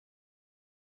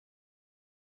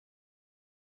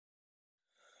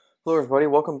Hello, everybody.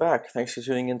 Welcome back. Thanks for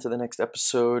tuning in to the next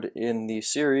episode in the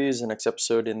series, the next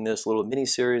episode in this little mini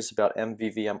series about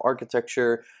MVVM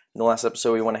architecture. In the last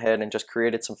episode, we went ahead and just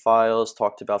created some files,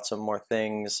 talked about some more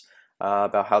things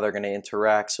about how they're going to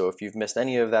interact. So if you've missed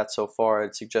any of that so far,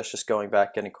 I'd suggest just going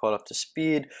back, getting caught up to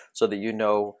speed, so that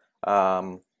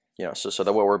so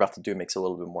that what we're about to do makes a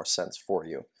little bit more sense for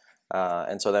you.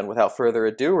 And so then, without further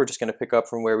ado, we're just going to pick up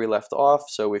from where we left off.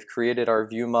 So we've created our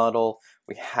view model.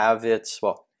 We have it.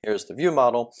 Well, here's the view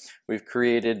model. We've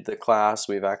created the class.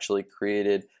 We've actually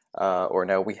created, or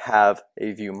now we have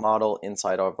a view model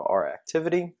inside of our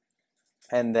activity.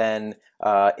 And then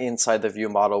inside the view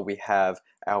model, we have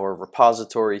our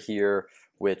repository here,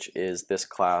 which is this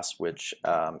class, which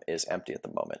is empty at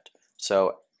the moment.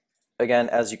 So again,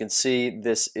 as you can see,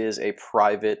 this is a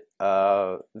private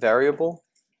variable,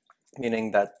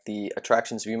 meaning that the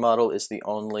attractions view model is the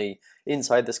only,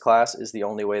 inside this class is the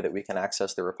only way that we can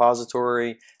access the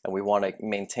repository, and we want to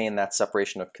maintain that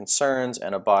separation of concerns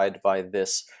and abide by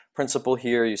this principle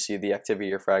here. You see the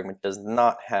activity or fragment does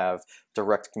not have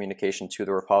direct communication to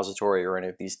the repository or any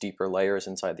of these deeper layers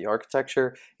inside the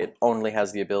architecture. It only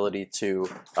has the ability to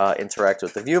interact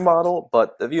with the view model,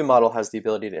 but the view model has the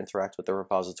ability to interact with the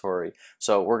repository.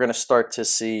 So we're going to start to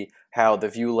see how the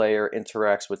view layer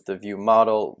interacts with the view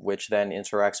model, which then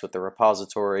interacts with the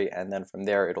repository, and then from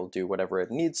there it'll do whatever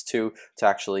it needs to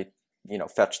actually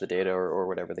fetch the data or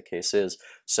whatever the case is.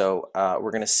 So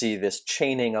we're going to see this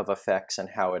chaining of effects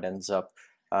and how it ends up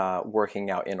working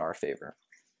out in our favor.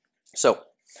 So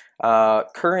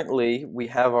currently we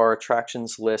have our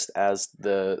attractions list as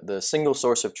the single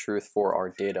source of truth for our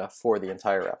data for the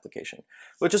entire application,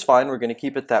 which is fine. We're going to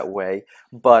keep it that way,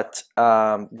 but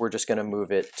we're just going to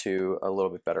move it to a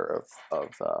little bit better of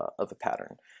a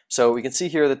pattern. So we can see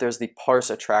here that there's the parse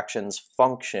attractions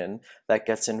function that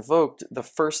gets invoked the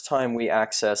first time we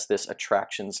access this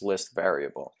attractions list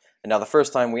variable. And now the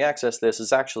first time we access this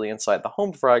is actually inside the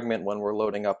home fragment when we're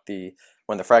loading up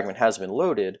when the fragment has been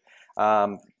loaded.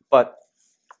 But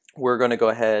we're going to go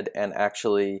ahead and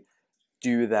actually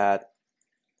do that,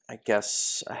 I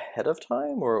guess, ahead of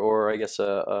time, or I guess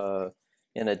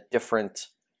in a different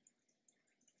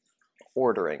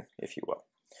ordering, if you will.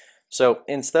 So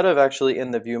instead of actually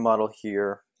in the view model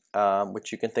here,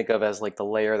 which you can think of as like the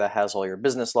layer that has all your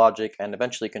business logic and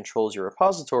eventually controls your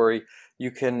repository,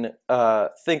 you can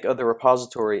think of the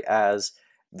repository as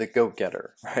the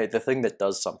go-getter, right? The thing that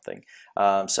does something.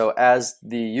 So as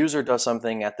the user does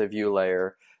something at the view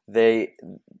layer,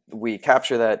 we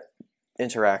capture that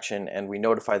interaction and we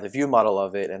notify the view model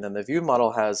of it, and then the view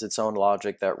model has its own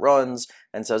logic that runs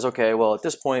and says, okay, well, at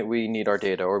this point we need our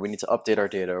data, or we need to update our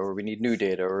data, or we need new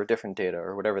data or different data,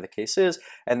 or whatever the case is,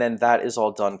 and then that is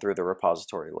all done through the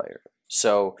repository layer.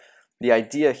 So the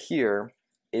idea here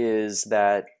is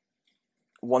that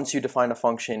once you define a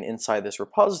function inside this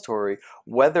repository,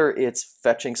 whether it's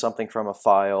fetching something from a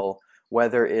file,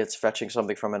 whether it's fetching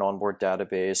something from an onboard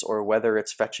database, or whether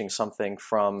it's fetching something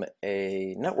from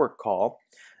a network call,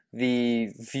 the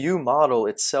view model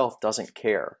itself doesn't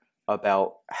care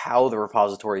about how the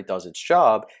repository does its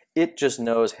job. It just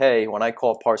knows, hey, when I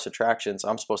call parse attractions,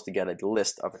 I'm supposed to get a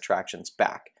list of attractions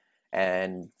back,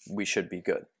 and we should be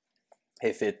good.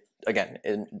 If it, again,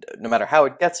 no matter how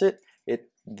it gets it,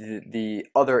 the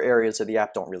other areas of the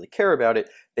app don't really care about it.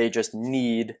 They just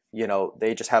need,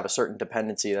 they just have a certain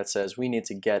dependency that says we need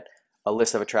to get a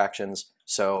list of attractions,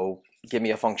 so give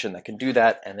me a function that can do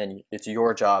that, and then it's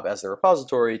your job as the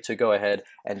repository to go ahead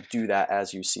and do that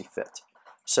as you see fit.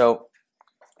 So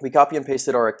we copy and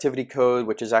pasted our activity code,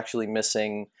 which is actually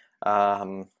missing we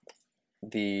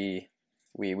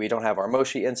don't have our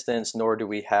Moshi instance, nor do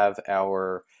we have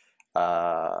our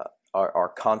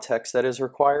context that is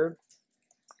required.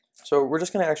 So we're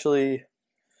just going to actually,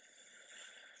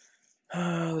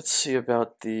 let's see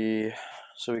about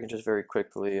so we can just very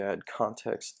quickly add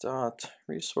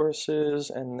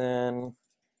context.resources, and then,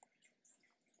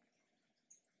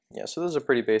 yeah, so this is a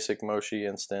pretty basic Moshi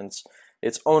instance.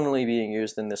 It's only being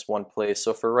used in this one place,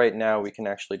 so for right now we can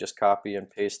actually just copy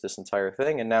and paste this entire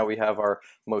thing, and now we have our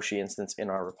Moshi instance in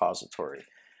our repository.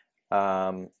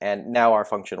 And now our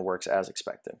function works as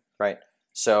expected, right?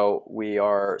 So we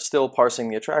are still parsing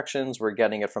the attractions, we're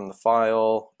getting it from the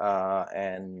file,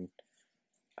 and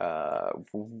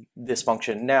this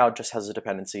function now just has a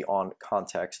dependency on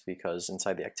context because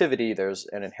inside the activity there's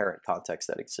an inherent context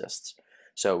that exists.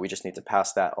 So we just need to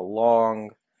pass that along.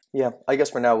 Yeah, I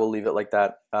guess for now we'll leave it like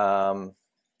that. I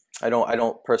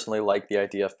don't personally like the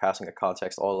idea of passing a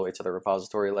context all the way to the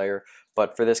repository layer,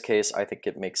 but for this case I think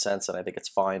it makes sense and I think it's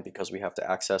fine because we have to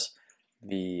access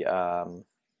the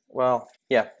well,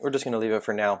 yeah, we're just going to leave it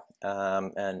for now,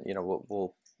 and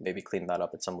we'll maybe clean that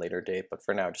up at some later date, but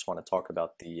for now I just want to talk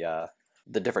about the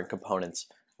different components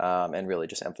and really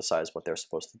just emphasize what they're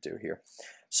supposed to do here.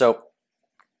 So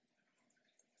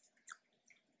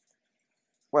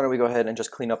why don't we go ahead and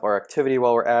just clean up our activity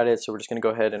while we're at it. So we're just going to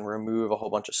go ahead and remove a whole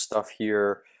bunch of stuff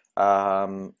here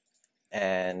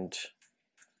and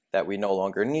that we no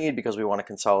longer need because we want to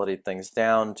consolidate things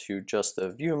down to just the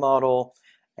view model.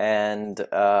 And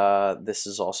this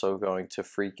is also going to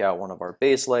freak out one of our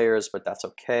base layers, but that's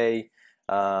okay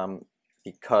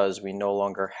because we no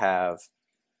longer have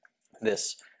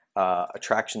this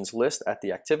attractions list at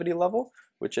the activity level,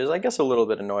 which is, I guess, a little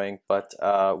bit annoying, but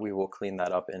we will clean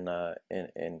that up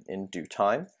in due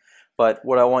time. But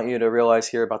what I want you to realize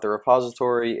here about the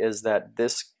repository is that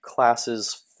this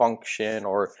class's function,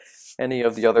 or any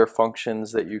of the other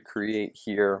functions that you create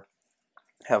here,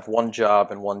 have one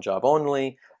job and one job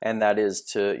only, and that is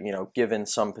to, given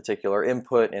some particular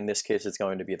input, in this case it's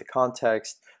going to be the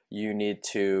context, you need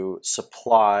to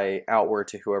supply outward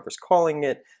to whoever's calling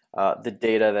it the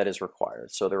data that is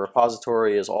required. So the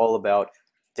repository is all about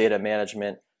data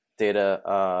management,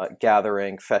 data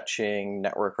gathering, fetching,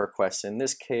 network requests in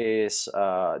this case,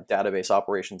 database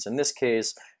operations in this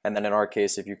case, and then in our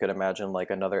case, if you could imagine like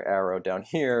another arrow down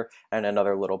here and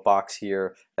another little box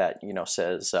here that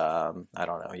says I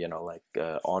don't know, like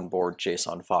onboard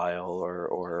JSON file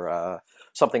or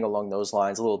something along those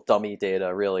lines. A little dummy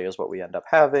data really is what we end up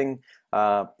having.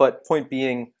 But point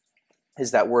being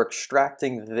is that we're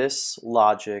extracting this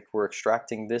logic, we're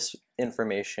extracting this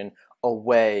information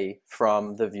away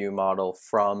from the view model,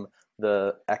 from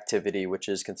the activity, which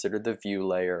is considered the view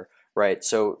layer, right?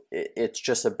 So it's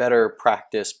just a better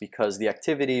practice because the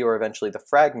activity, or eventually the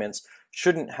fragments,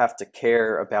 shouldn't have to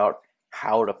care about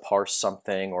how to parse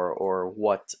something or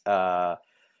what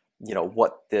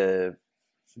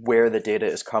where the data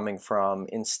is coming from.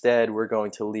 Instead, we're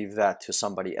going to leave that to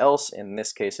somebody else. In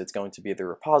this case, it's going to be the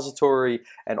repository,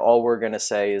 and all we're going to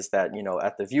say is that,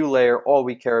 at the view layer, all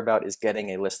we care about is getting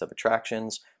a list of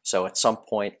attractions. So at some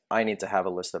point, I need to have a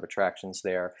list of attractions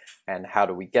there, and how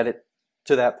do we get it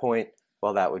to that point?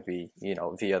 Well, that would be,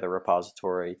 via the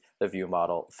repository, the view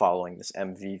model, following this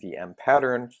MVVM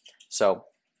pattern. So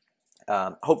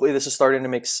hopefully this is starting to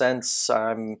make sense.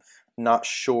 I'm not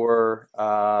sure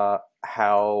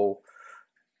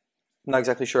not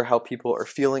exactly sure how people are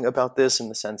feeling about this, in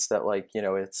the sense that, like,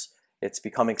 it's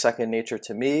becoming second nature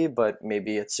to me, but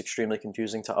maybe it's extremely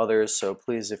confusing to others. So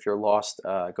please, if you're lost,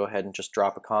 go ahead and just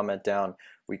drop a comment down.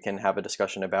 We can have a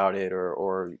discussion about it,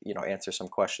 or answer some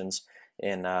questions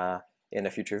in a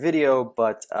future video.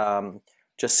 But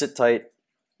just sit tight.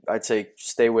 I'd say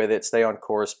stay with it, stay on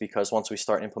course, because once we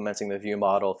start implementing the view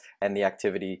model and the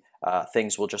activity,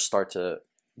 things will just start to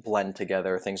blend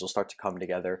together, things will start to come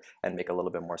together and make a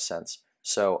little bit more sense.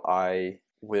 So I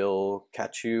will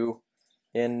catch you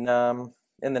in the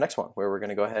next one, where we're going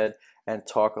to go ahead and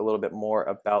talk a little bit more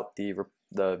about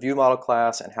the view model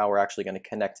class and how we're actually going to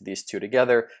connect these two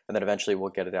together, and then eventually we'll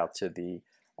get it out to the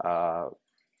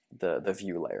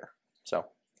view layer. So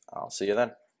I'll see you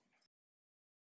then.